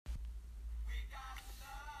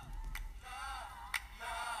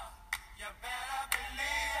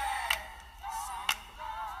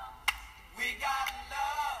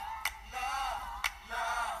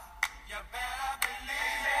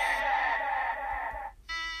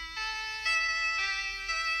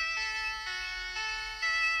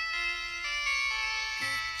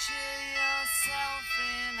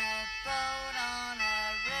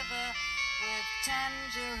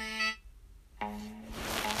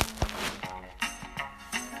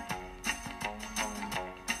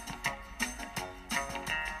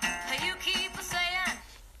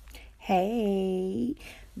Hey,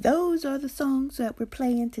 those are the songs that we're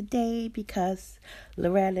playing today because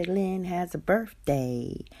Loretta Lynn has a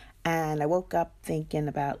birthday. And I woke up thinking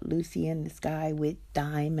about Lucy in the Sky with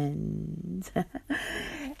Diamonds.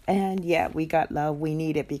 And yeah, we got love. We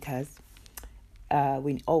need it because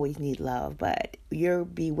we always need love. But you'll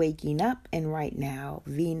be waking up, and right now,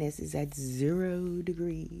 Venus is at 0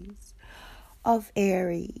 degrees of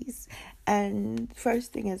Aries. And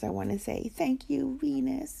first thing is I want to say thank you,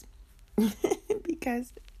 Venus.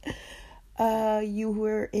 Because you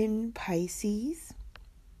were in Pisces,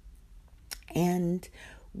 and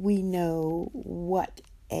we know what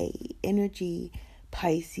a energy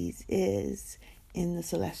Pisces is in the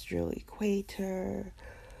celestial equator,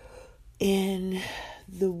 in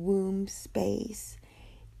the womb space,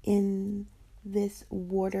 in this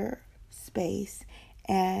water space,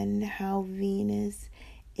 and how Venus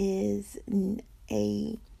is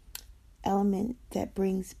a element that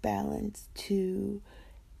brings balance to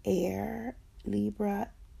air, Libra,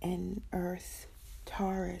 and earth,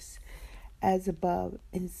 Taurus, as above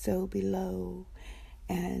and so below,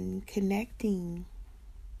 and connecting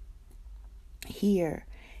here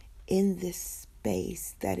in this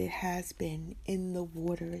space that it has been in the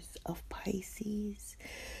waters of Pisces.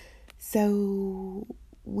 So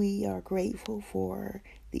we are grateful for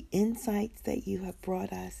the insights that you have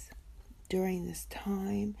brought us during this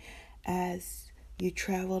time as you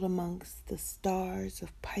traveled amongst the stars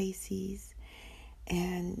of Pisces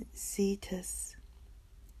and Cetus.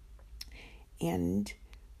 And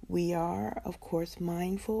we are, of course,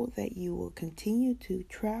 mindful that you will continue to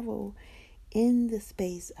travel in the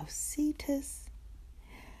space of Cetus,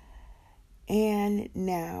 and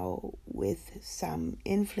now with some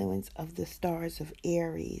influence of the stars of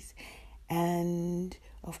Aries. And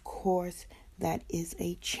of course, that is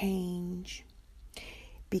a change,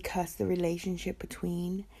 because the relationship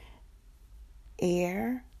between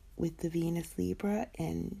air with the Venus Libra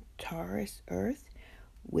and Taurus Earth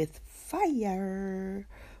with fire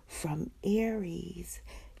from Aries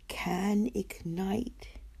can ignite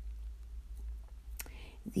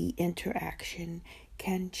the interaction,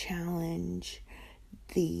 can challenge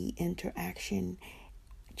the interaction.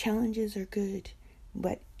 Challenges are good,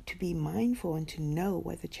 but to be mindful and to know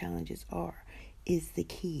what the challenges are is the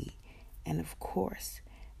key. And of course,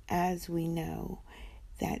 as we know,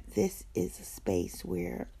 that this is a space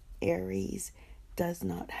where Aries does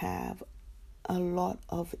not have a lot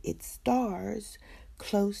of its stars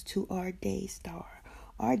close to our day star.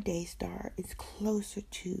 Our day star is closer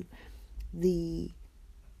to the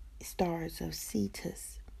stars of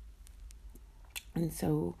Cetus. And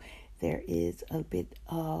so there is a bit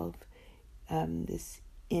of this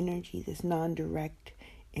energy, this non-direct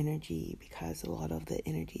energy, because a lot of the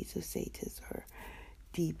energies of Cetus are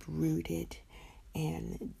deep-rooted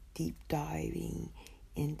and deep diving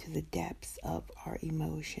into the depths of our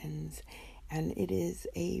emotions. And it is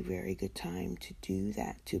a very good time to do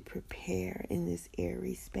that, to prepare in this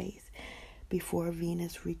Aries space before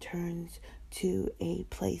Venus returns to a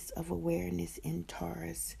place of awareness in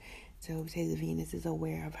Taurus. So say the Venus is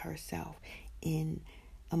aware of herself in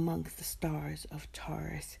amongst the stars of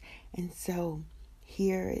Taurus. And so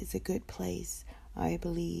here is a good place, I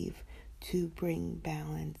believe, to bring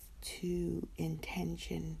balance, to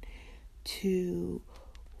intention, to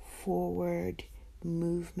forward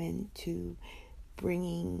movement, to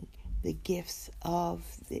bringing the gifts of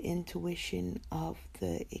the intuition, of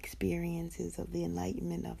the experiences, of the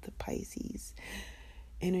enlightenment of the Pisces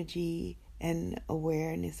energy, and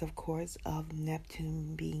awareness, of course, of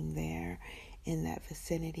Neptune being there in that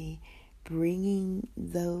vicinity, bringing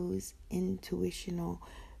those intuitional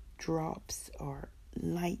drops or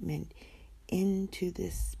enlightenment into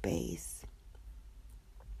this space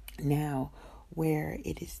now, where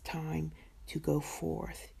it is time to go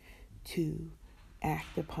forth, to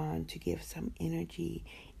act upon, to give some energy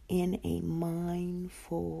in a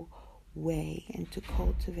mindful way, and to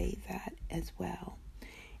cultivate that as well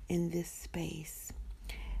in this space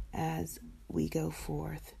as we go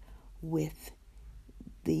forth with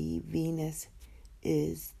the Venus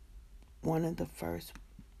is one of the first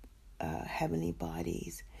heavenly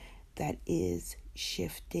bodies that is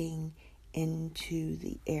shifting into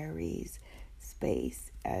the Aries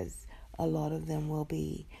space, as a lot of them will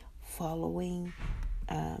be following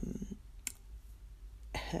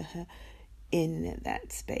in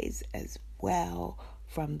that space as well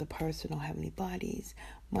from the personal heavenly bodies.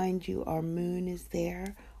 Mind you, our moon is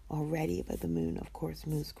there already, but the moon, of course,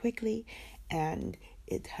 moves quickly, and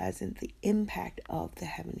it hasn't the impact of the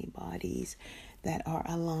heavenly bodies that are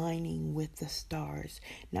aligning with the stars.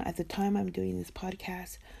 Now, at the time I'm doing this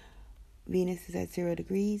podcast, Venus is at 0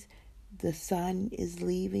 degrees. the sun is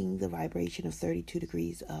leaving the vibration of 32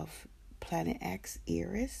 degrees of planet X,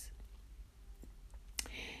 Eris,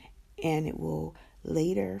 and it will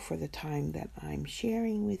later, for the time that I'm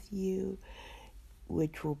sharing with you,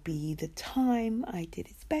 which will be the time I did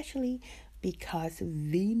it specially because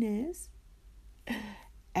Venus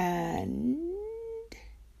and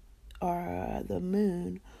the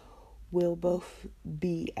moon will both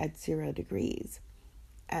be at 0 degrees.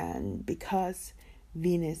 And because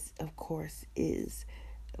Venus, of course, is,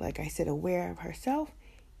 like I said, aware of herself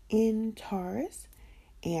in Taurus,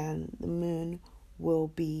 and the moon will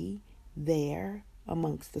be there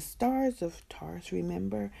amongst the stars of Taurus.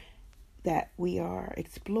 Remember that we are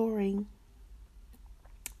exploring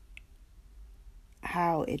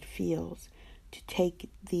how it feels to take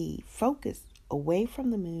the focus away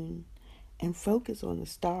from the moon and focus on the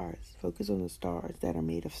stars. Focus on the stars that are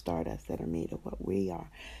made of stardust, that are made of what we are,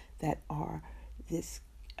 that are this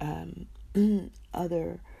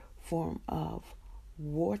other form of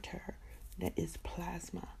water that is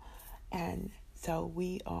plasma. And so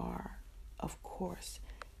we are, of course,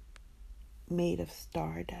 made of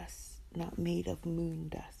stardust, not made of moon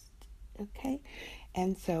dust. Okay?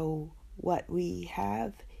 And so what we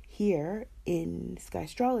have here in Sky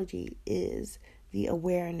Astrology is the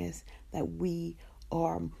awareness that we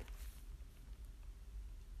are,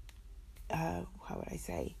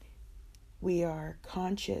 we are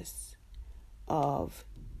conscious of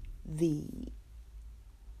the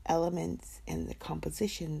elements and the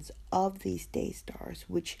compositions of these day stars,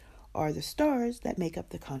 which are the stars that make up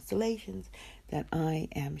the constellations that I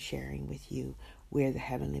am sharing with you, where the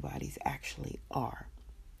heavenly bodies actually are.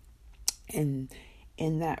 And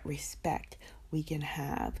in that respect, we can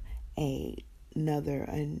have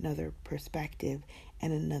another perspective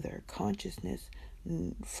and another consciousness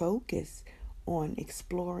focus on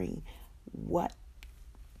exploring what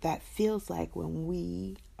that feels like when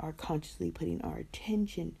we are consciously putting our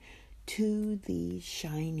attention to these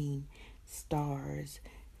shining stars,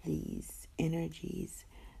 these energies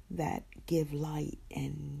that give light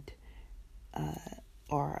and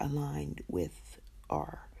are aligned with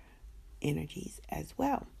our energies as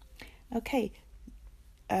well. Okay,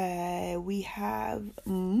 we have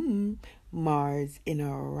Mars in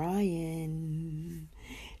Orion.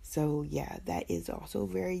 So yeah, that is also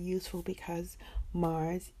very useful because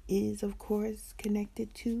Mars is, of course,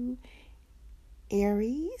 connected to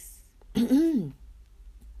Aries. And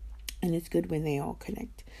it's good when they all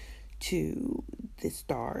connect to the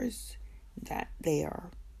stars that they are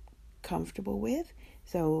comfortable with.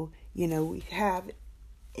 So, we have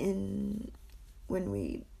when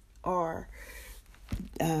we are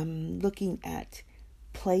looking at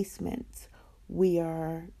placements, we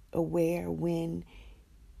are aware when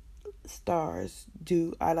stars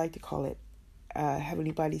do, I like to call it,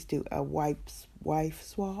 heavenly bodies do a wife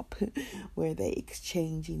swap, where they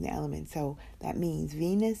exchanging the elements. So that means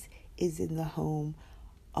Venus is in the home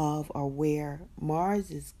of, or where Mars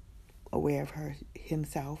is aware of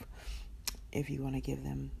himself, if you want to give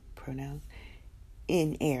them pronouns,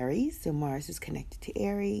 in Aries. So Mars is connected to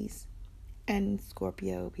Aries and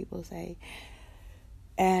Scorpio, people say.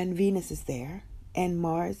 And Venus is there. And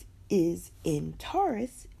Mars is in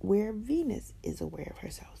Taurus, where Venus is aware of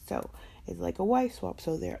herself. So it's like a wife swap.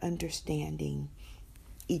 So they're understanding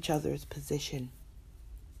each other's position,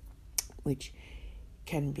 which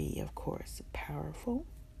can be, of course, powerful,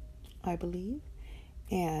 I believe,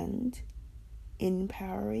 and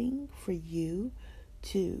empowering for you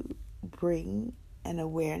to bring an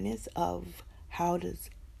awareness of how does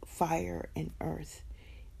fire and earth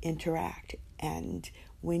interact. And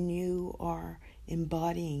when you are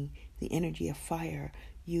embodying the energy of fire,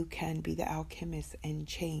 you can be the alchemist and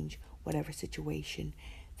change whatever situation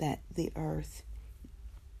that the earth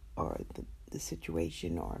or the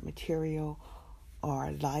situation or material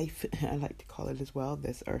or life, I like to call it as well,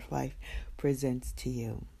 this earth life, presents to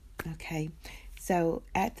you. Okay, so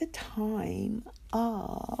at the time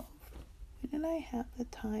of, when did I have the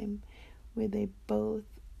time where they both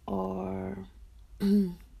are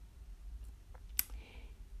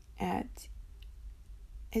at,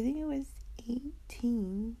 I think it was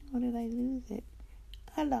 18. Or did I lose it?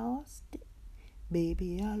 I lost it.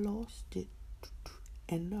 Baby, I lost it.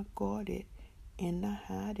 And I got it. And I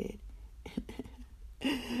had it.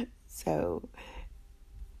 So,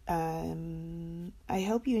 I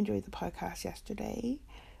hope you enjoyed the podcast yesterday.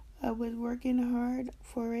 I was working hard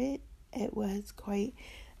for it. It was quite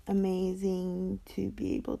amazing to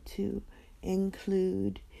be able to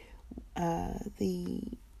include the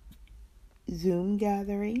Zoom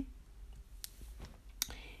gathering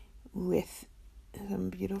with some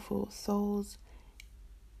beautiful souls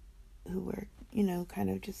who were, kind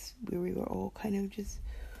of just, where we were all kind of just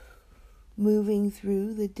moving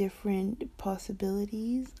through the different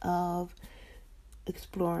possibilities of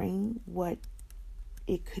exploring what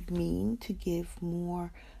it could mean to give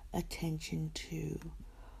more attention to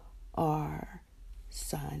our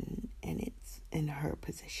sun and her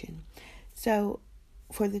position. So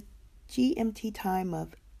for the GMT time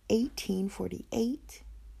of 1848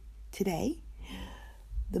 today,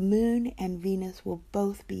 the moon and Venus will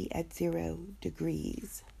both be at 0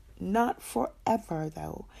 degrees. Not forever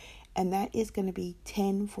though. And that is going to be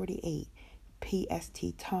 10:48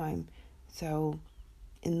 PST time. So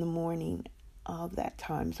in the morning of that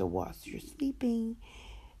time. So whilst you're sleeping,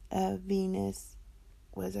 Venus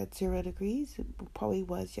was at 0 degrees. It probably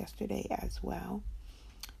was yesterday as well,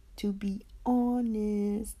 to be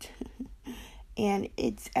honest. And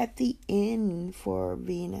it's at the end for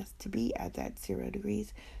Venus to be at that 0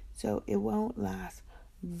 degrees. So it won't last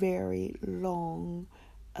very long.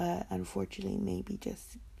 Unfortunately, maybe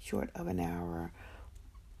just short of an hour.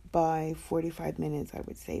 By 45 minutes, I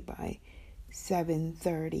would say by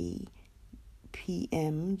 7:30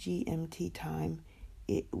 p.m. GMT time,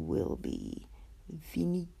 it will be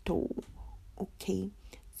finito. Okay,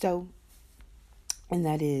 so, and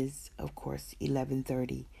that is, of course,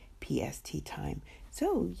 11:30 PST time.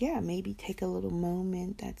 So, yeah, maybe take a little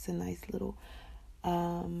moment. That's a nice little,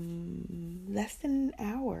 less than an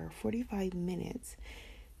hour, 45 minutes,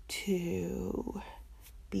 to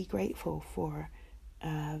be grateful for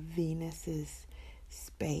Venus's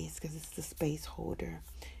space, because it's the space holder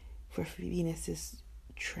for Venus's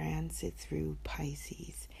transit through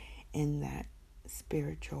Pisces in that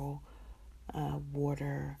spiritual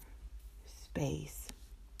water space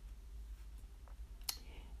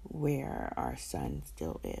where our sun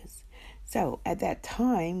still is. So at that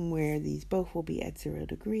time where these both will be at 0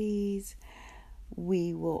 degrees,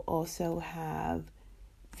 we will also have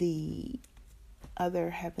the other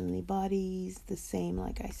heavenly bodies the same.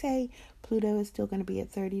 Like I say, Pluto is still going to be at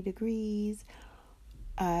 30 degrees.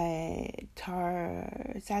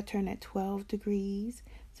 Saturn at 12 degrees.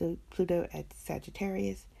 So Pluto at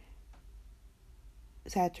Sagittarius,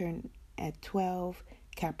 Saturn at 12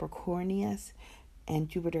 Capricornus, and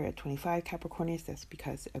Jupiter at 25 Capricornus. That's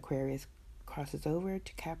because Aquarius crosses over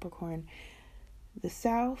to Capricorn. The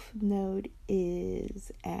South Node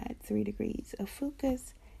is at 3 degrees of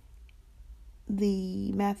Fucus.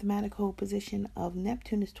 The mathematical position of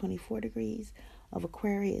Neptune is 24 degrees of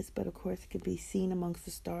Aquarius, but of course it can be seen amongst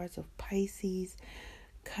the stars of Pisces.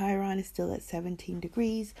 Chiron is still at 17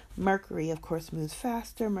 degrees. Mercury, of course, moves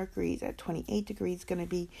faster. Mercury is at 28 degrees, going to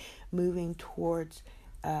be moving towards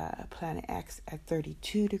planet X at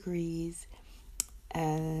 32 degrees.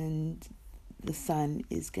 And the sun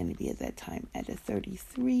is going to be at that time at a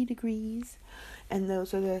 33 degrees. And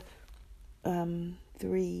those are the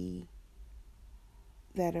three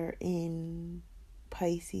that are in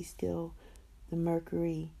Pisces still. The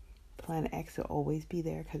Mercury, planet X will always be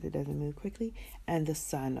there because it doesn't move quickly. And the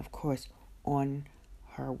sun, of course, on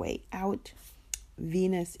her way out.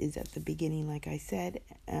 Venus is at the beginning, like I said,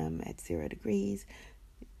 at 0 degrees.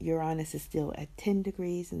 Uranus is still at 10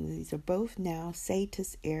 degrees. And these are both now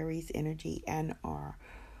Sagittarius, Aries energy, and our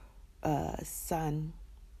the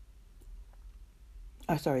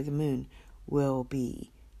moon will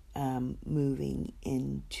be moving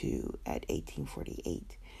into, at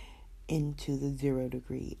 1848, into the 0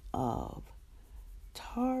 degree of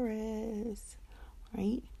Taurus,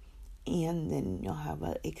 right? And then you'll have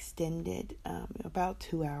an extended, about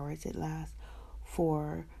 2 hours it lasts,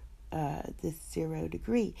 for this 0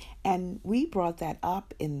 degree. And we brought that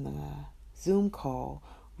up in the Zoom call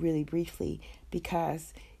really briefly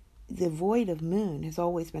because the void of moon has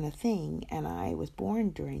always been a thing, and I was born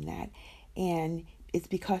during that. And it's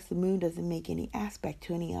because the moon doesn't make any aspect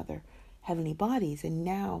to any other heavenly bodies. And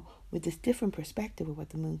now, with this different perspective of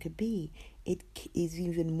what the moon could be, it is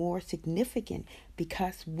even more significant,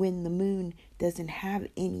 because when the moon doesn't have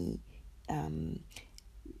any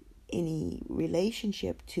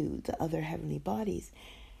relationship to the other heavenly bodies,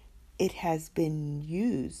 it has been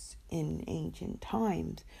used in ancient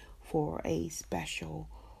times for a special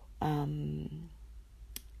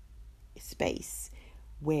space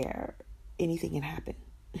where anything can happen.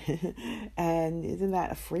 And isn't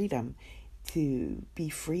that a freedom, to be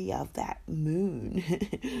free of that moon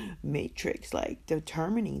matrix, like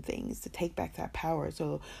determining things, to take back that power?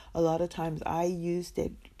 So a lot of times I used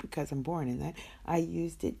it, because I'm born in that, I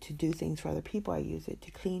used it to do things for other people. I use it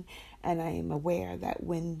to clean. And I am aware that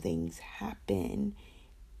when things happen,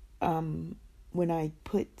 when I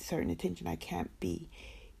put certain attention, I can't be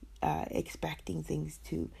expecting things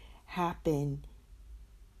to happen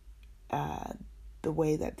the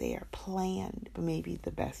way that they are planned, but maybe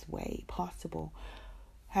the best way possible.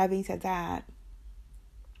 Having said that,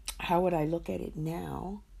 how would I look at it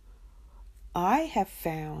now? I have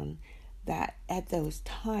found that at those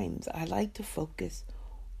times, I like to focus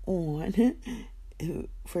on,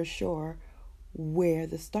 for sure, where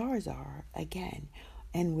the stars are again,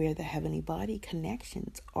 and where the heavenly body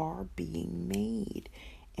connections are being made,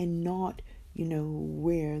 and not,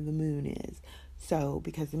 where the moon is. So,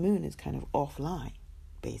 because the moon is kind of offline,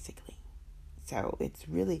 basically. So it's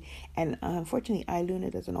really, and unfortunately,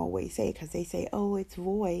 iLuna doesn't always say, because they say, oh, it's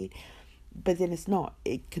void, but then it's not.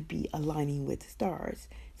 It could be aligning with the stars.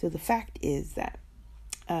 So the fact is that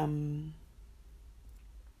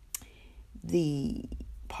the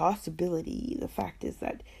fact is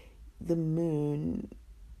that the moon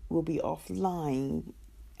will be offline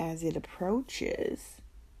as it approaches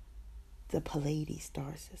the Pleiades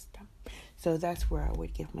star system. So that's where I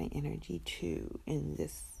would give my energy to in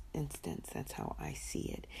this instance. That's how I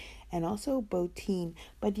see it. And also Botine.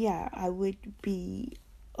 But yeah, I would be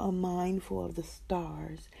mindful of the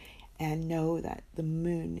stars and know that the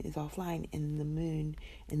moon is offline, and the moon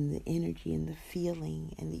and the energy and the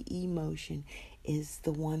feeling and the emotion is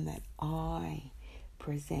the one that I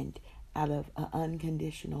present out of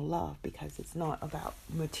unconditional love, because it's not about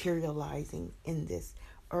materializing in this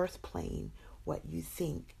earth plane what you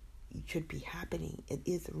think should be happening. It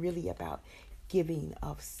is really about giving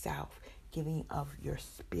of self, giving of your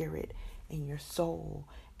spirit and your soul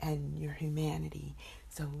and your humanity.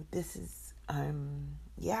 So this is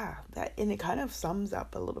that, and it kind of sums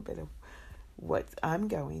up a little bit of what I'm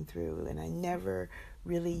going through. And I never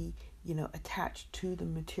really attached to the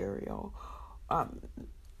material.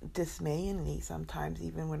 Dismayingly, sometimes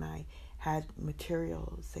even when I had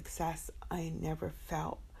material success, I never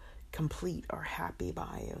felt complete or happy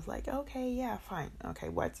by it. It was like, okay, yeah, fine, okay,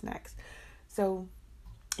 what's next? So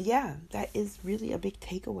yeah, that is really a big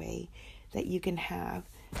takeaway that you can have.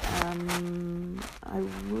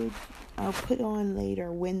 I'll put on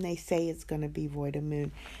later when they say it's going to be void of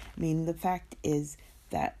moon. I mean, the fact is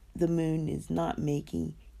that the moon is not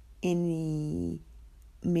making any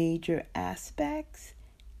major aspects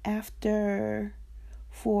after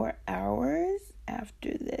 4 hours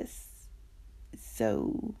after this.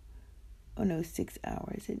 So, 6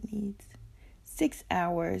 hours it needs. 6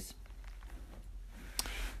 hours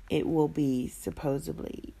it will be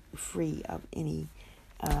supposedly free of any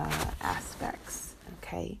aspects.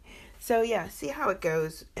 Okay, so yeah, see how it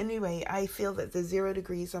goes. Anyway, I feel that the 0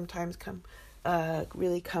 degrees sometimes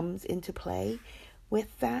really comes into play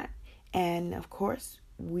with that, and of course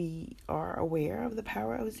we are aware of the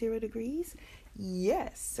power of 0 degrees.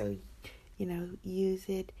 Yes, so use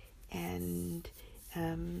it and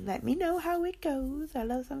let me know how it goes. I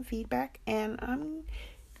love some feedback, and I'm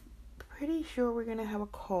pretty sure we're gonna have a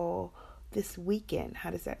call this weekend.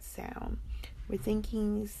 How does that sound? We're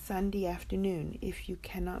thinking Sunday afternoon. If you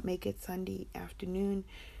cannot make it Sunday afternoon,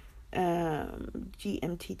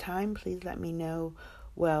 GMT time, please let me know.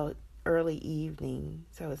 Well, early evening,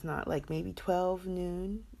 so it's not like maybe 12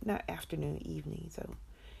 noon, not afternoon, evening. So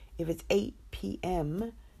if it's 8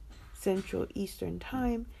 p.m. Central Eastern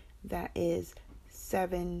Time, that is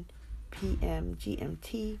 7 p.m.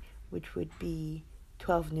 GMT, which would be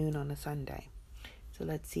 12 noon on a Sunday. So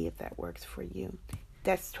let's see if that works for you.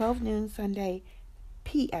 That's 12 noon Sunday,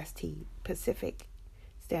 PST, Pacific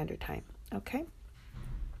Standard Time. Okay?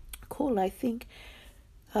 Cool. I think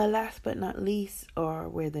last but not least are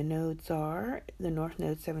where the nodes are. The north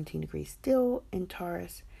node 17 degrees still in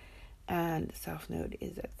Taurus, and the south node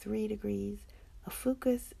is at 3 degrees.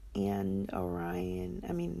 Ophiuchus and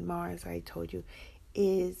Mars, I told you,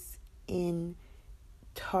 is in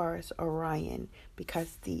Taurus Orion,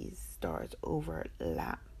 because these stars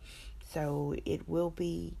overlap. So it will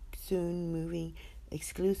be soon moving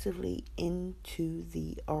exclusively into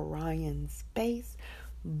the Orion space,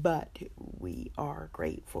 but we are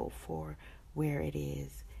grateful for where it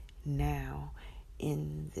is now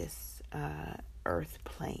in this earth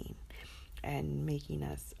plane, and making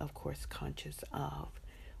us, of course, conscious of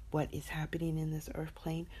what is happening in this earth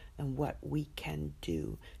plane and what we can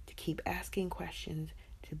do to keep asking questions,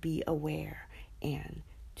 to be aware, and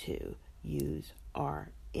to use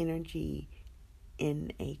our energy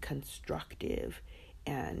in a constructive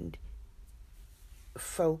and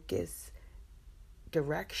focused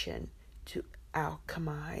direction to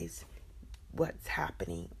alchemize what's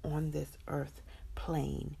happening on this earth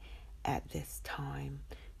plane at this time.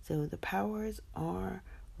 So the powers are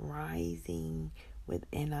rising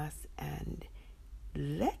within us, and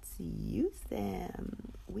let's use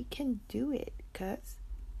them. We can do it, because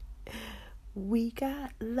We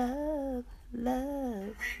got love,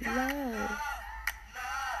 love, love.